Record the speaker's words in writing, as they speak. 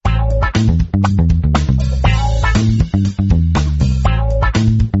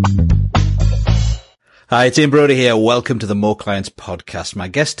Hi, it's Ian Brody here. Welcome to the More Clients podcast. My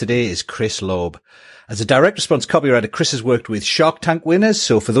guest today is Chris Laub. As a direct response copywriter, Chris has worked with Shark Tank winners.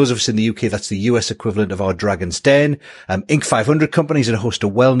 So for those of us in the UK, that's the US equivalent of our Dragon's Den, Inc. 500 companies, and a host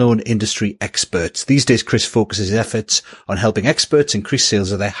of well-known industry experts. These days, Chris focuses his efforts on helping experts increase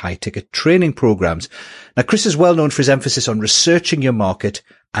sales of their high-ticket training programs. Now, Chris is well known for his emphasis on researching your market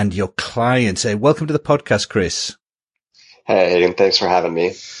and your clients. Welcome to the podcast, Chris. Hey, and thanks for having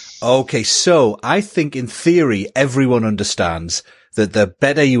me. Okay, so I think in theory, everyone understands that the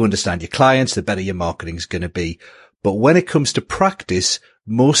better you understand your clients, the better your marketing is going to be. But when it comes to practice,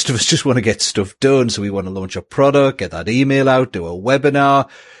 most of us just want to get stuff done. So we want to launch a product, get that email out, do a webinar.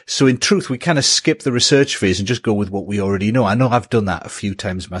 So in truth, we kind of skip the research phase and just go with what we already know. I know I've done that a few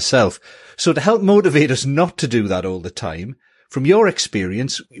times myself. So to help motivate us not to do that all the time, from your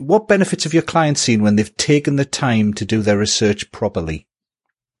experience, what benefits have your clients seen when they've taken the time to do their research properly?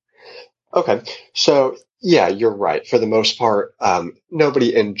 Okay. So yeah, you're right. For the most part,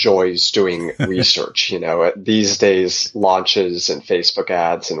 nobody enjoys doing research. These days, launches and Facebook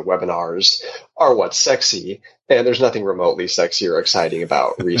ads and webinars are what's sexy. And there's nothing remotely sexy or exciting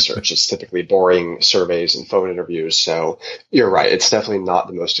about research. It's typically boring surveys and phone interviews. So you're right. It's definitely not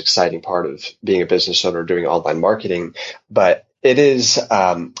the most exciting part of being a business owner doing online marketing, but it is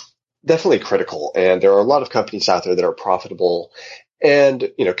definitely critical. And there are a lot of companies out there that are profitable and,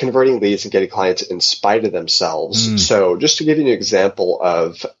 converting leads and getting clients in spite of themselves. So just to give you an example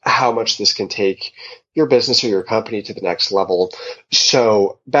of how much this can take your business or your company to the next level.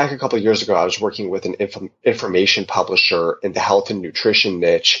 So back a couple of years ago, I was working with an information publisher in the health and nutrition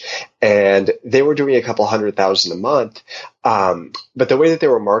niche, and they were doing a couple $100,000 a month. But the way that they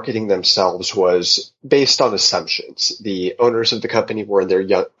were marketing themselves was based on assumptions. The owners of the company were in their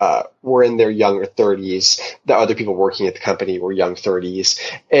younger 30s. The other people working at the company were young 30s,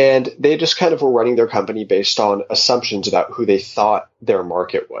 and they just kind of were running their company based on assumptions about who they thought their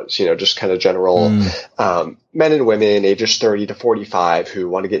market was. Just kind of general men and women ages 30 to 45 who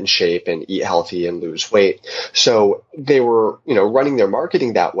want to get in shape and eat healthy and lose weight. So they were, running their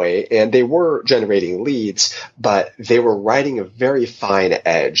marketing that way, and they were generating leads, but they were riding a very fine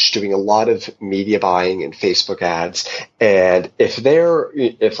edge, doing a lot of media buying and Facebook ads. And if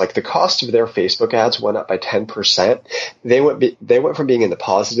the cost of their Facebook ads went up by 10%, they went from being in the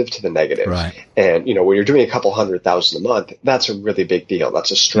positive to the negative. Right. And, when you're doing a couple $100,000 a month, that's a really big deal.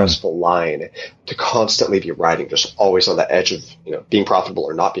 That's a stressful line to constantly be riding, just always on the edge of, being profitable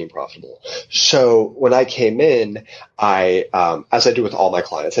or not being profitable. So when I came in, as I do with all my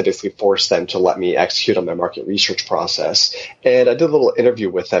clients, I basically forced them to let me execute on my market research process. And I did a little interview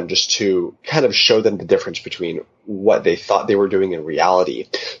with them just to kind of show them the difference between what they thought they were doing in reality.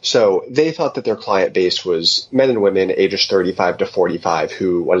 So they thought that their client base was men and women ages 35 to 45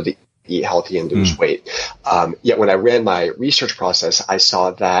 who wanted to eat healthy and lose weight. Yet when I ran my research process, I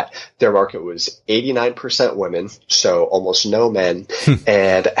saw that their market was 89% women, so almost no men,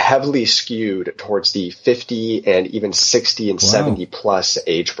 and heavily skewed towards the 50 and even 60 and 70 plus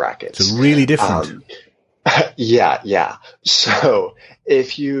age brackets. It's really different. Yeah. So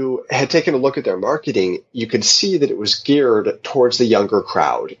if you had taken a look at their marketing, you could see that it was geared towards the younger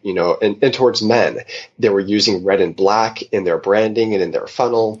crowd, and towards men. They were using red and black in their branding and in their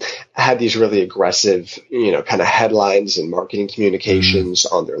funnel, had these really aggressive, kind of headlines and marketing communications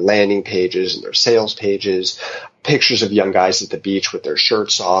on their landing pages and their sales pages, pictures of young guys at the beach with their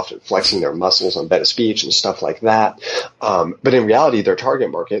shirts off and flexing their muscles on Venice Beach and stuff like that. But in reality, their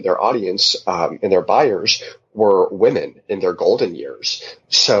target market, their audience, and their buyers were women in their golden years.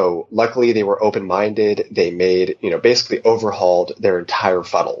 So luckily they were open-minded. They made, basically overhauled their entire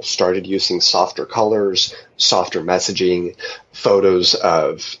funnel, started using softer colors, softer messaging, photos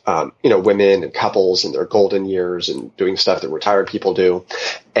of, women and couples in their golden years and doing stuff that retired people do.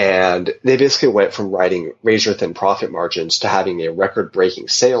 And they basically went from writing razor-thin profit margins to having a record-breaking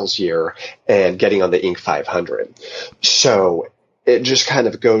sales year and getting on the Inc. 500. So it just kind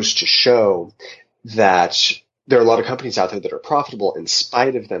of goes to show that there are a lot of companies out there that are profitable in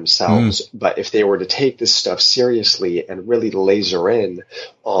spite of themselves. But if they were to take this stuff seriously and really laser in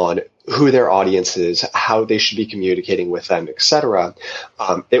on who their audience is, how they should be communicating with them, etc.,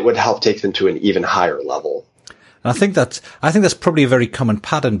 it would help take them to an even higher level. And I think that's probably a very common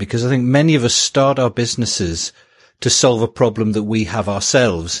pattern, because I think many of us start our businesses to solve a problem that we have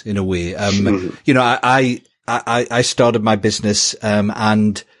ourselves in a way. I started my business,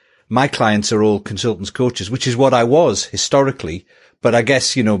 and my clients are all consultants, coaches, which is what I was historically. But I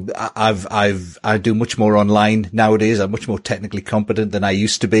guess, I do much more online nowadays. I'm much more technically competent than I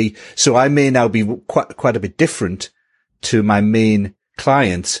used to be. So I may now be quite a bit different to my main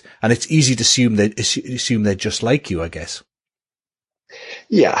clients, and it's easy to assume they're just like you, I guess.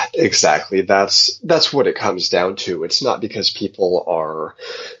 Yeah, exactly. That's what it comes down to. It's not because people are,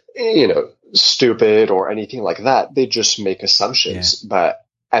 stupid or anything like that. They just make assumptions. Yeah. But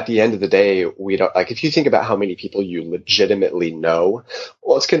at the end of the day, we don't, like, if you think about how many people you legitimately know,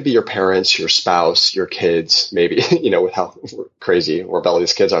 well, it's going to be your parents, your spouse, your kids, maybe, with how crazy or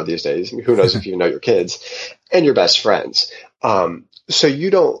rebellious kids are these days. I mean, who knows if you know your kids, and your best friends. So you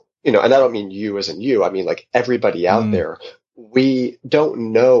don't, and I don't mean you as in you. I mean, like, everybody out there. We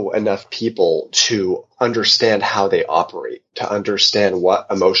don't know enough people to understand how they operate, to understand what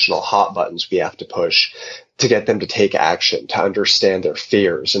emotional hot buttons we have to push to get them to take action, to understand their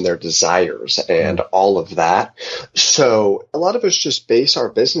fears and their desires and all of that. So a lot of us just base our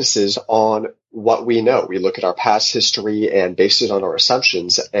businesses on what we know. We look at our past history and base it on our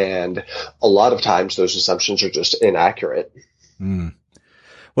assumptions. And a lot of times those assumptions are just inaccurate.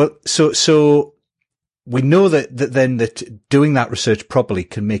 Well, so we know that doing that research properly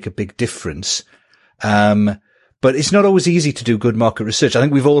can make a big difference. But it's not always easy to do good market research. I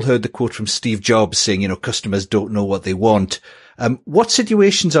think we've all heard the quote from Steve Jobs saying, customers don't know what they want. What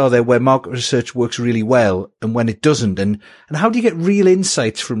situations are there where market research works really well and when it doesn't? And how do you get real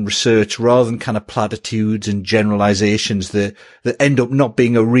insights from research rather than kind of platitudes and generalizations that end up not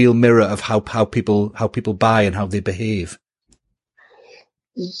being a real mirror of how people buy and how they behave?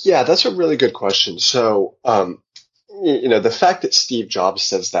 Yeah, that's a really good question. So, the fact that Steve Jobs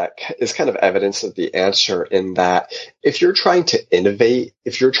says that is kind of evidence of the answer, in that if you're trying to innovate,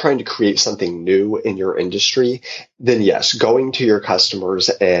 if you're trying to create something new in your industry, then yes, going to your customers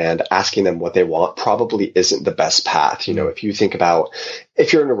and asking them what they want probably isn't the best path. If you think about,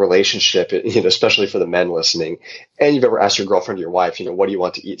 if you're in a relationship, especially for the men listening, and you've ever asked your girlfriend or your wife, what do you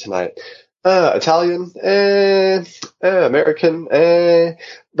want to eat tonight? Italian, American,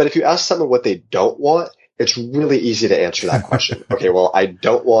 But if you ask someone what they don't want, it's really easy to answer that question. Okay, well, I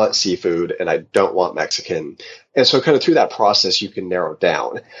don't want seafood and I don't want Mexican. And so kind of through that process, you can narrow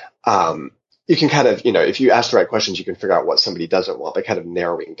down. You can kind of, if you ask the right questions, you can figure out what somebody doesn't want by kind of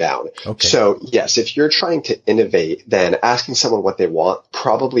narrowing down. Okay. So yes, if you're trying to innovate, then asking someone what they want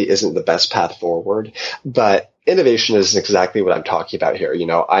probably isn't the best path forward. But innovation is exactly what I'm talking about here.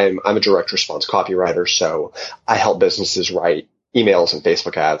 I'm a direct response copywriter, so I help businesses write emails and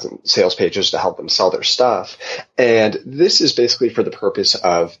Facebook ads and sales pages to help them sell their stuff. And this is basically for the purpose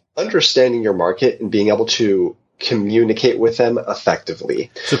of understanding your market and being able to communicate with them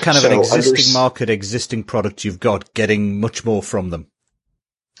effectively. So kind of an existing market, existing product you've got, getting much more from them.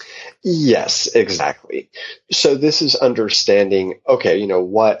 Yes, exactly. So this is understanding, okay,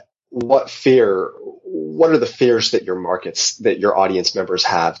 what are the fears that your audience members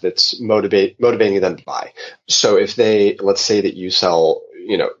have that's motivating them to buy? So if let's say that you sell,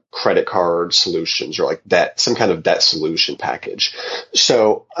 credit card solutions or like debt, some kind of debt solution package.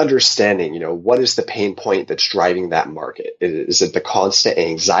 So understanding, what is the pain point that's driving that market? Is it the constant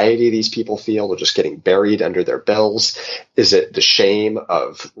anxiety these people feel of just getting buried under their bills? Is it the shame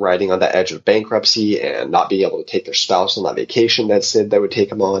of riding on the edge of bankruptcy and not being able to take their spouse on that vacation that would take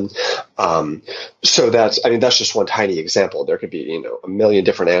them on? So that's just one tiny example. There could be, a million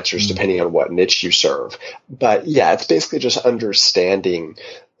different answers depending on what niche you serve. But yeah, it's basically just understanding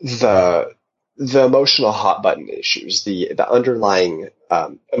the emotional hot button issues, the underlying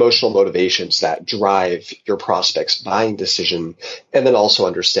emotional motivations that drive your prospects' buying decision, and then also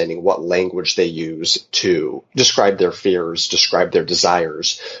understanding what language they use to describe their fears, describe their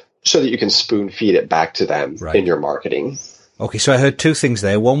desires, so that you can spoon feed it back to them in your marketing. Okay, so I heard two things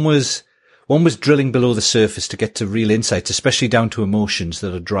there. One was drilling below the surface to get to real insights, especially down to emotions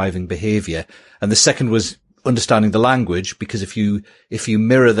that are driving behavior, and the second was understanding the language, because if you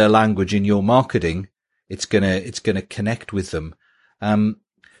mirror their language in your marketing, it's gonna connect with them.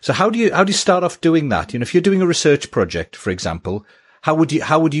 So how do you start off doing that? If you're doing a research project, for example, how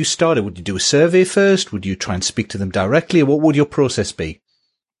would you start it? Would you do a survey first? Would you try and speak to them directly, or what would your process be?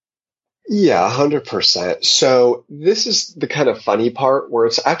 Yeah, 100%. So this is the kind of funny part where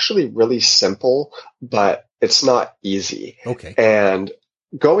it's actually really simple, but it's not easy. Okay. And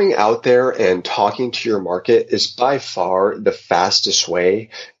going out there and talking to your market is by far the fastest way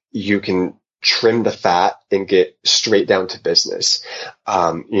you can trim the fat and get straight down to business.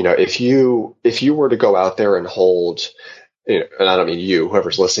 If you were to go out there and hold, and I don't mean you,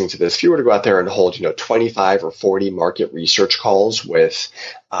 whoever's listening to this, if you were to go out there and hold, 25 or 40 market research calls with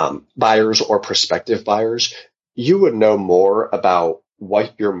buyers or prospective buyers, you would know more about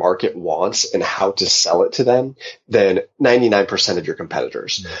what your market wants and how to sell it to them than 99% of your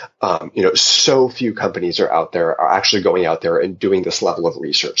competitors. So few companies are actually going out there and doing this level of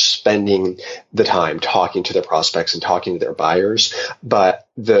research, spending the time talking to their prospects and talking to their buyers.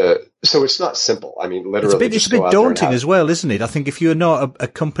 So it's not simple. I mean, literally, it's a bit daunting as well, isn't it? I think if you're not a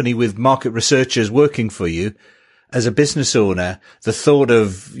company with market researchers working for you, as a business owner, the thought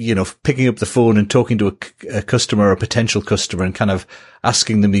of, picking up the phone and talking to a customer or a potential customer and kind of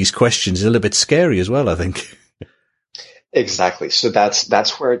asking them these questions is a little bit scary as well, I think. Exactly. So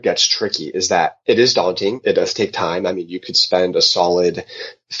that's where it gets tricky, is that it is daunting. It does take time. I mean, you could spend a solid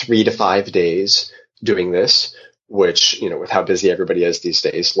 3 to 5 days doing this, which, with how busy everybody is these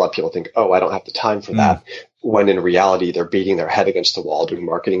days, a lot of people think, oh, I don't have the time for that. When in reality, they're beating their head against the wall doing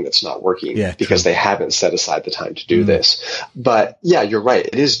marketing that's not working because they haven't set aside the time to do this. But yeah, you're right.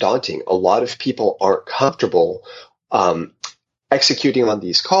 It is daunting. A lot of people aren't comfortable executing on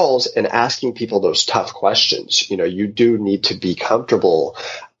these calls and asking people those tough questions. You do need to be comfortable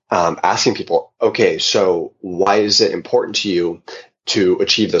asking people, okay, so why is it important to you to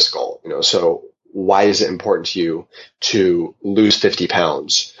achieve this goal? So why is it important to you to lose 50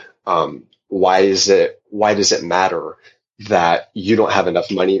 pounds? Why does it matter that you don't have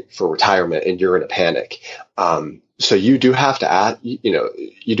enough money for retirement and you're in a panic? So you do have to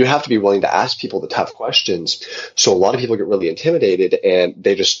you do have to be willing to ask people the tough questions. So a lot of people get really intimidated and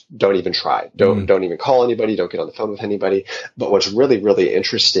they just don't even try. Don't even call anybody. Don't get on the phone with anybody. But what's really, really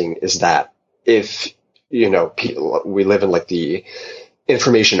interesting is that if, we live in like the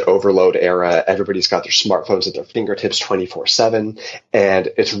information overload era. Everybody's got their smartphones at their fingertips 24/7. And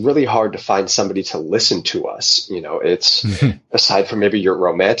it's really hard to find somebody to listen to us. It's aside from maybe your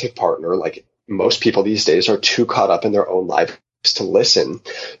romantic partner, like most people these days are too caught up in their own lives to listen.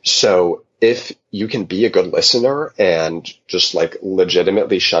 So if you can be a good listener and just like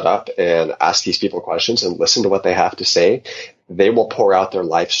legitimately shut up and ask these people questions and listen to what they have to say, they will pour out their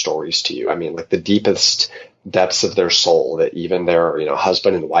life stories to you. I mean, like the deepest depths of their soul that even their,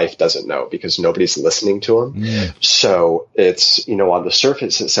 husband and wife doesn't know because nobody's listening to them. So it's, on the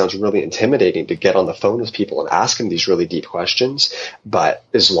surface, it sounds really intimidating to get on the phone with people and ask them these really deep questions. But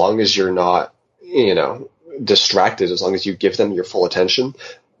as long as you're not, distracted, as long as you give them your full attention,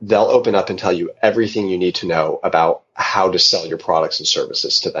 they'll open up and tell you everything you need to know about how to sell your products and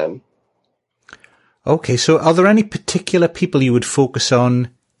services to them. Okay. So are there any particular people you would focus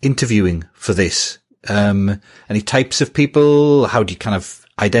on interviewing for this? Any types of people? How do you kind of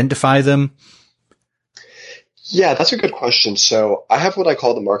identify them? Yeah, that's a good question. So I have what I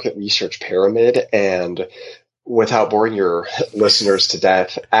call the market research pyramid, and without boring your listeners to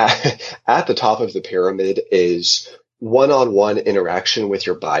death, at the top of the pyramid is one-on-one interaction with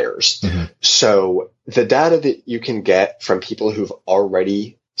your buyers. So the data that you can get from people who've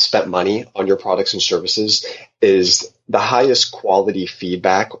already spent money on your products and services is the highest quality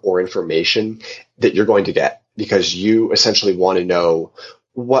feedback or information that you're going to get, because you essentially want to know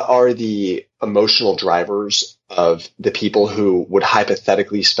what are the emotional drivers of the people who would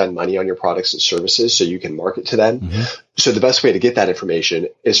hypothetically spend money on your products and services so you can market to them. So the best way to get that information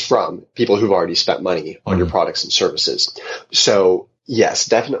is from people who've already spent money on your products and services. So yes,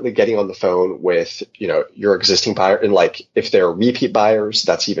 definitely getting on the phone with, your existing buyer. And like, if they're repeat buyers,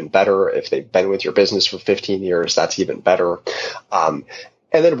 that's even better. If they've been with your business for 15 years, that's even better.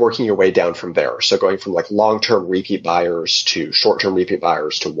 And then working your way down from there. So going from like long-term repeat buyers to short-term repeat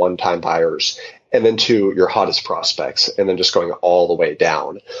buyers to one-time buyers, and then to your hottest prospects, and then just going all the way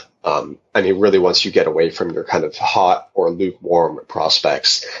down. Really, once you get away from your kind of hot or lukewarm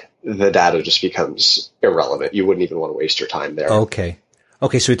prospects, the data just becomes irrelevant. You wouldn't even want to waste your time there. Okay.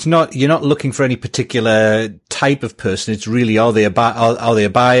 So you're not looking for any particular type of person. It's really, are they a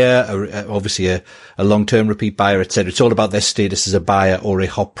buyer, obviously a long-term repeat buyer, etc. It's all about their status as a buyer or a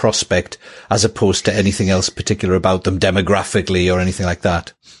hot prospect, as opposed to anything else particular about them demographically or anything like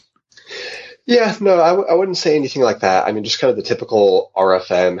that. Yeah, no, I wouldn't say anything like that. I mean, just kind of the typical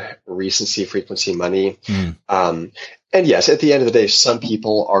RFM, recency, frequency, money. And yes, at the end of the day, some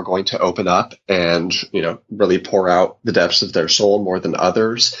people are going to open up and, really pour out the depths of their soul more than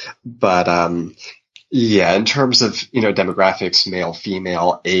others. But, in terms of, demographics, male,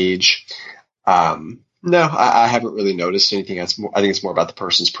 female, age, no, I haven't really noticed anything. I think it's more about the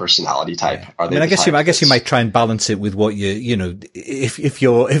person's personality type. I guess you might try and balance it with what if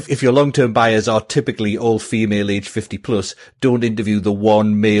your long-term buyers are typically all female, age 50 plus, don't interview the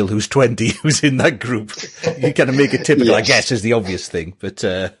one male who's 20 who's in that group. You kind of make it typical, yes. I guess, is the obvious thing. But,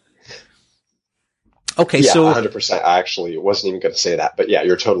 Okay, Yeah, so 100%. I actually wasn't even going to say that, but yeah,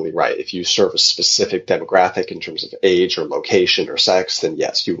 you're totally right. If you serve a specific demographic in terms of age or location or sex, then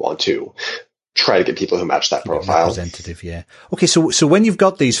yes, you want to try to get people who match that keep it profile. representative, yeah. Okay, so when you've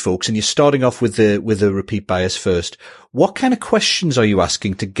got these folks and you're starting off with the repeat buyers first, what kind of questions are you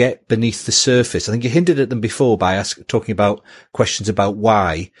asking to get beneath the surface? I think you hinted at them before by talking about questions about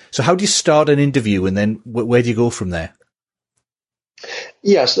why. So how do you start an interview, and then where do you go from there?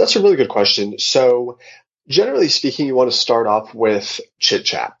 Yeah, so that's a really good question. So generally speaking, you want to start off with chit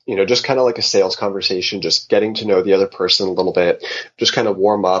chat, just kind of like a sales conversation, just getting to know the other person a little bit, just kind of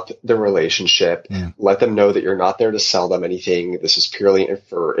warm up the relationship, let them know that you're not there to sell them anything. This is purely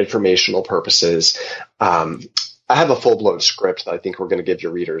for informational purposes. I have a full-blown script that I think we're going to give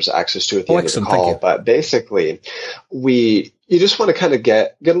your readers access to at the end of the call. But basically, you just want to kind of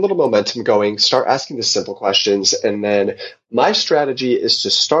get a little momentum going, start asking the simple questions. And then my strategy is to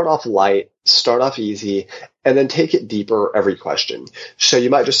start off light, start off easy, and then take it deeper every question. So you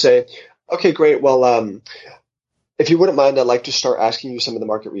might just say, okay, great. Well, if you wouldn't mind, I'd like to start asking you some of the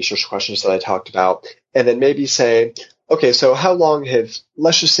market research questions that I talked about. And then maybe say, okay, so how long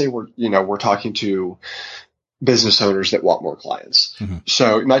let's just say we're talking to business owners that want more clients. Mm-hmm.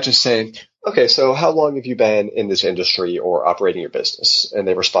 So you might just say, okay, so how long have you been in this industry or operating your business? And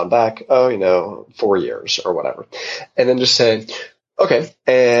they respond back, 4 years or whatever. And then just say, okay,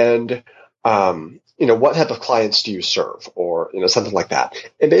 and, what type of clients do you serve? Or, something like that.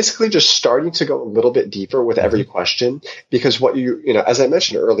 And basically just starting to go a little bit deeper with every question, because what as I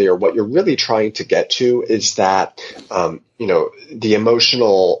mentioned earlier, what you're really trying to get to is that, the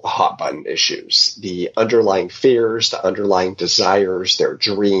emotional hot button issues, the underlying fears, the underlying desires, their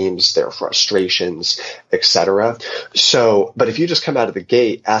dreams, their frustrations, etc. So, but if you just come out of the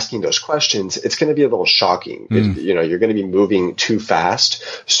gate asking those questions, it's going to be a little shocking. You're going to be moving too fast.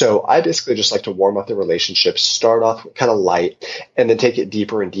 So I basically just like to warm up the relationship, start off kind of light, and then take it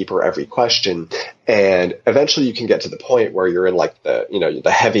deeper and deeper every question. And eventually you can get to the point where you're in like the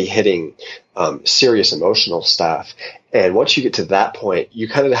heavy hitting, serious emotional stuff. And once you get to that point, you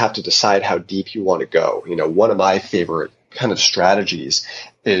kind of have to decide how deep you want to go. One of my favorite kind of strategies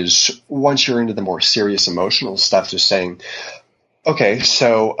is once you're into the more serious emotional stuff, just saying, okay,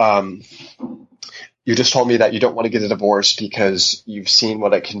 so, you just told me that you don't want to get a divorce because you've seen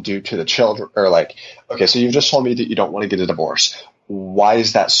what it can do to the children, or like, okay, so you've just told me that you don't want to get a divorce. Why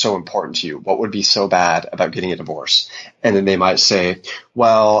is that so important to you? What would be so bad about getting a divorce? And then they might say,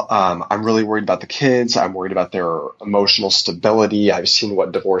 well, I'm really worried about the kids. I'm worried about their emotional stability. I've seen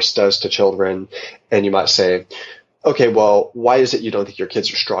what divorce does to children. And you might say, okay, well, why is it you don't think your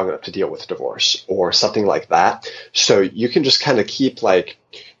kids are strong enough to deal with divorce, or something like that? So you can just kind of keep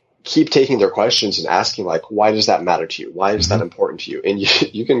taking their questions and asking, like, why does that matter to you? Why is that important to you? And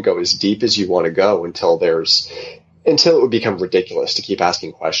you can go as deep as you want to go until it would become ridiculous to keep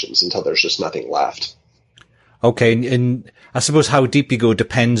asking questions, until there's just nothing left. Okay. And I suppose how deep you go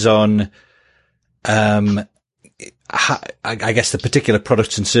depends on, I guess, the particular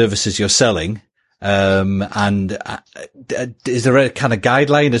products and services you're selling. And is there a kind of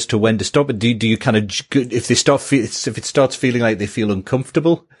guideline as to when to stop it? Do you kind of, if it starts feeling like they feel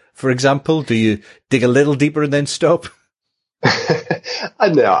uncomfortable, for example, do you dig a little deeper and then stop?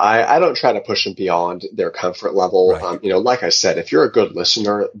 No, I don't try to push them beyond their comfort level. Right. Like I said, if you're a good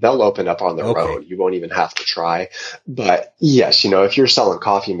listener, they'll open up on their own. You won't even have to try. But yes, if you're selling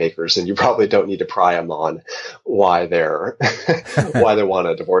coffee makers, then you probably don't need to pry them on why they want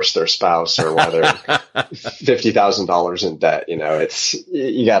to divorce their spouse, or why they're $50,000 in debt.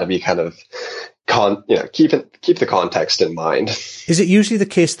 You got to be kind of keep the context in mind. Is it usually the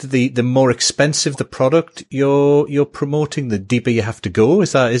case that the more expensive the product you're promoting, the deeper you have to go?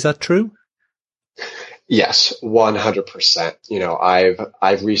 Is that true? Yes, 100%.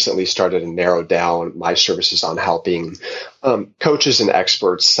 I've recently started to narrow down my services on helping coaches and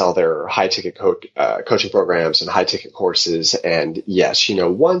experts sell their high ticket coaching programs and high ticket courses. And yes,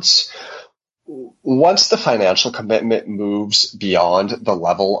 once the financial commitment moves beyond the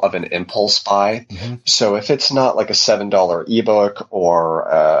level of an impulse buy, so if it's not like a $7 ebook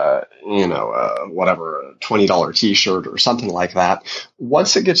or, whatever, a $20 t-shirt or something like that,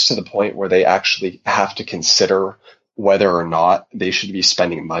 once it gets to the point where they actually have to consider whether or not they should be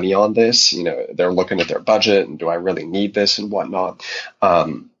spending money on this, they're looking at their budget and do I really need this and whatnot.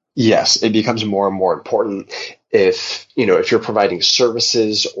 Yes, it becomes more and more important if you're providing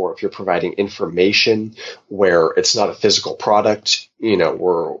services, or if you're providing information where it's not a physical product.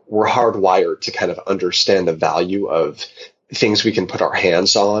 We're hardwired to kind of understand the value of things we can put our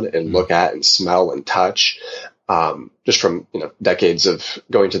hands on and look at and smell and touch. just from, decades of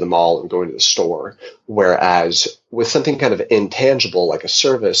going to the mall and going to the store. Whereas with something kind of intangible like a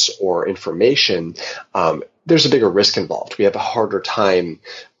service or information, there's a bigger risk involved. We have a harder time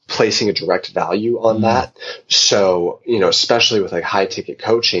placing a direct value on that. So, especially with like high ticket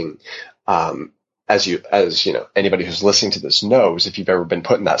coaching, as anybody who's listening to this knows, if you've ever been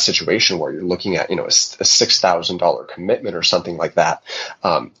put in that situation where you're looking at, a $6,000 commitment or something like that,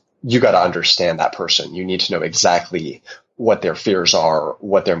 you got to understand that person. You need to know exactly what their fears are,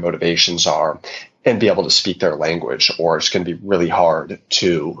 what their motivations are, and be able to speak their language, or it's going to be really hard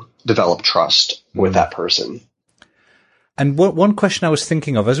to develop trust with that person. And one question I was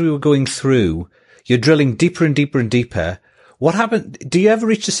thinking of as we were going through, you're drilling deeper and deeper and deeper. What happened? Do you ever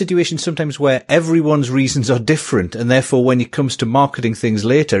reach a situation sometimes where everyone's reasons are different, and therefore when it comes to marketing things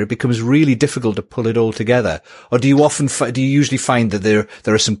later, it becomes really difficult to pull it all together? Or do you usually find that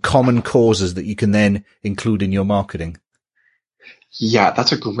there are some common causes that you can then include in your marketing? Yeah,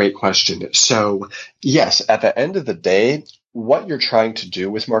 that's a great question. So yes, at the end of the day, what you're trying to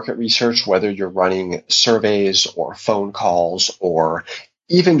do with market research, whether you're running surveys or phone calls or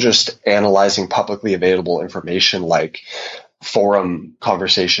even just analyzing publicly available information like forum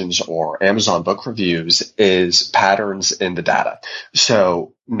conversations or Amazon book reviews, is patterns in the data.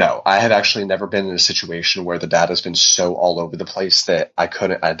 So no, I have actually never been in a situation where the data has been so all over the place that I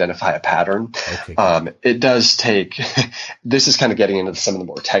couldn't identify a pattern. Okay. It does take, this is kind of getting into some of the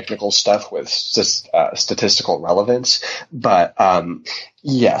more technical stuff with statistical relevance. But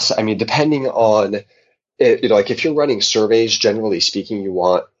yes, I mean, depending on it, like if you're running surveys, generally speaking, you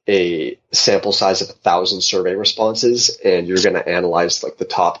want a sample size of 1,000 survey responses, and you're going to analyze like the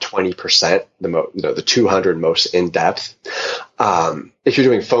top 20%, the 200 most in depth. If you're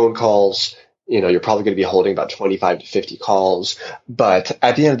doing phone calls, you're probably going to be holding about 25 to 50 calls. But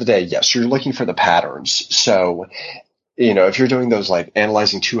at the end of the day, yes, you're looking for the patterns. So, if you're doing those like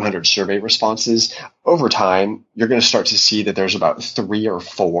analyzing 200 survey responses over time, you're going to start to see that there's about 3 or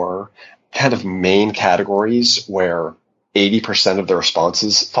 4 kind of main categories where 80% of the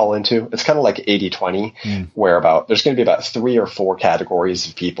responses fall into. It's kind of like 80-20, where there's going to be about 3 or 4 categories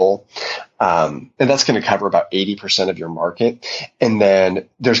of people. And that's going to cover about 80% of your market. And then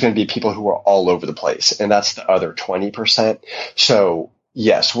there's going to be people who are all over the place. And that's the other 20%. So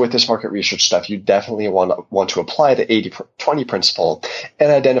yes, with this market research stuff, you definitely want to apply the 80-20 principle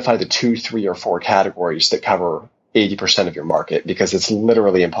and identify the 2, 3, or 4 categories that cover 80% of your market, because it's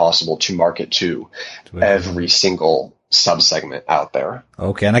literally impossible to market to every single subsegment out there.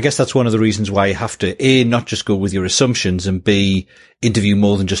 Okay. And I guess that's one of the reasons why you have to, A, not just go with your assumptions, and B, interview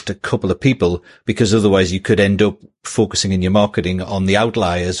more than just a couple of people, because otherwise you could end up focusing in your marketing on the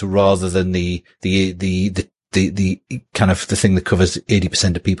outliers rather than the kind of the thing that covers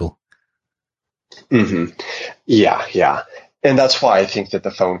 80% of people. Mm-hmm. Yeah. And that's why I think that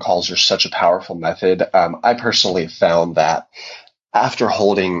the phone calls are such a powerful method. I personally found that after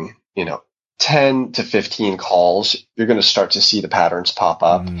holding, 10 to 15 calls, you're going to start to see the patterns pop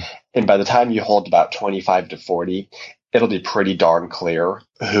up. And by the time you hold about 25 to 40, it'll be pretty darn clear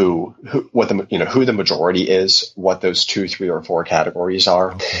who the majority is, what those 2, 3, or 4 categories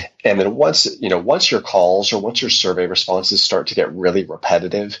are. Okay. And then once your calls or once your survey responses start to get really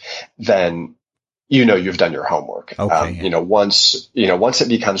repetitive, then you've done your homework. Okay. Once it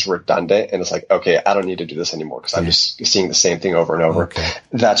becomes redundant and it's like, okay, I don't need to do this anymore because I'm just seeing the same thing over and over. Okay.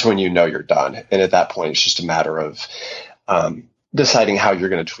 That's when you're done. And at that point, it's just a matter of deciding how you're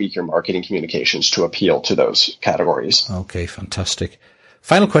going to tweak your marketing communications to appeal to those categories. Okay, fantastic.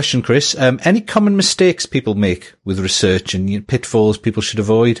 Final question, Chris. Any common mistakes people make with research and pitfalls people should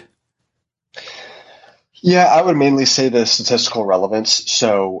avoid? Yeah, I would mainly say the statistical relevance.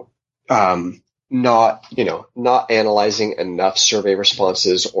 So, not analyzing enough survey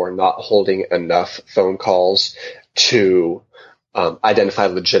responses or not holding enough phone calls to identify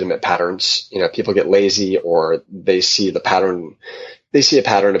legitimate patterns. People get lazy, or they see a pattern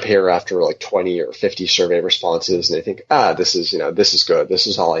appear after like 20 or 50 survey responses, and they think, this is good. This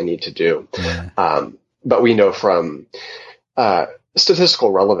is all I need to do. Yeah. But we know from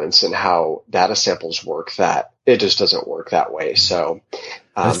statistical relevance and how data samples work that it just doesn't work that way. So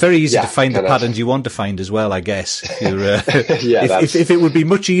it's very easy to find the patterns you want to find as well, I guess. If it would be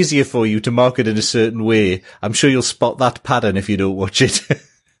much easier for you to market in a certain way, I'm sure you'll spot that pattern if you don't watch it.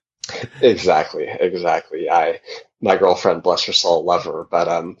 Exactly. My girlfriend, bless her soul, love her, but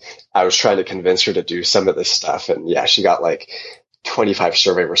I was trying to convince her to do some of this stuff, and she got like 25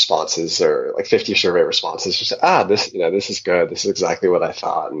 survey responses or like 50 survey responses. Just, this is good. This is exactly what I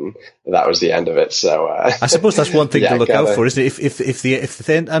thought. And that was the end of it. So, I suppose that's one thing to look out for, isn't it? If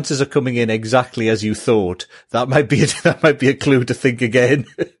the answers are coming in exactly as you thought, that might be a clue to think again.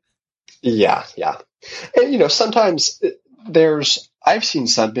 Yeah. And, sometimes I've seen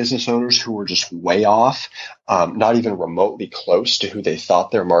some business owners who were just way off, not even remotely close to who they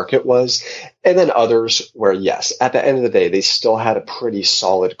thought their market was. And then others where, yes, at the end of the day, they still had a pretty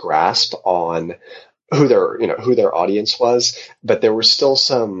solid grasp on who their audience was, but there were still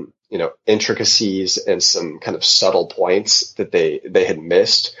some, intricacies and some kind of subtle points that they had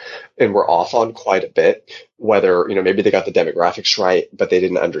missed and were off on quite a bit. Whether, maybe they got the demographics right, but they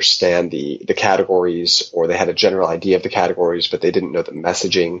didn't understand the categories, or they had a general idea of the categories, but they didn't know the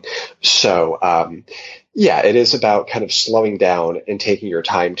messaging. So, it is about kind of slowing down and taking your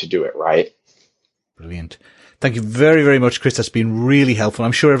time to do it right. Brilliant. Thank you very, very much, Chris. That's been really helpful.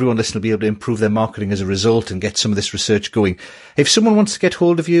 I'm sure everyone listening will be able to improve their marketing as a result and get some of this research going. If someone wants to get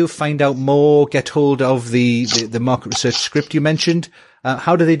hold of you, find out more, get hold of the market research script you mentioned,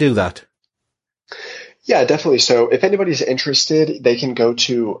 how do they do that? Yeah, definitely. So if anybody's interested, they can go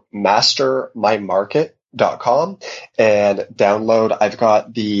to mastermymarket.com and download. I've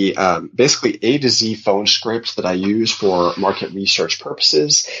got the basically A to Z phone script that I use for market research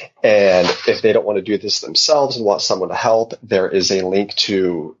purposes. And if they don't want to do this themselves and want someone to help, there is a link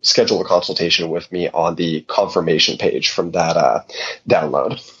to schedule a consultation with me on the confirmation page from that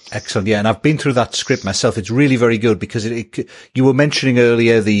download. Excellent. Yeah. And I've been through that script myself. It's really very good because you were mentioning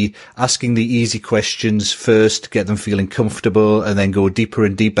earlier the asking the easy questions first to get them feeling comfortable and then go deeper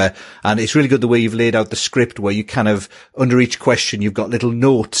and deeper. And it's really good the way you've laid out the script where you kind of under each question, you've got little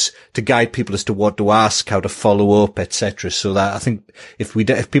notes to guide people as to what to ask, how to follow up, etc. So that I think if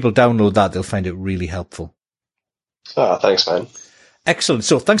people download that, they'll find it really helpful. Oh, thanks, man. Excellent.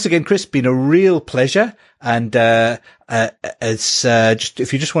 So thanks again, Chris. Been a real pleasure. And, if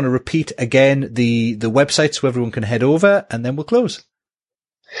you just want to repeat again the website so everyone can head over and then we'll close.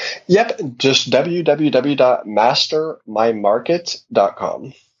 Yep. Just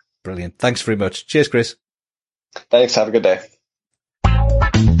www.mastermymarket.com. Brilliant. Thanks very much. Cheers, Chris. Thanks. Have a good day.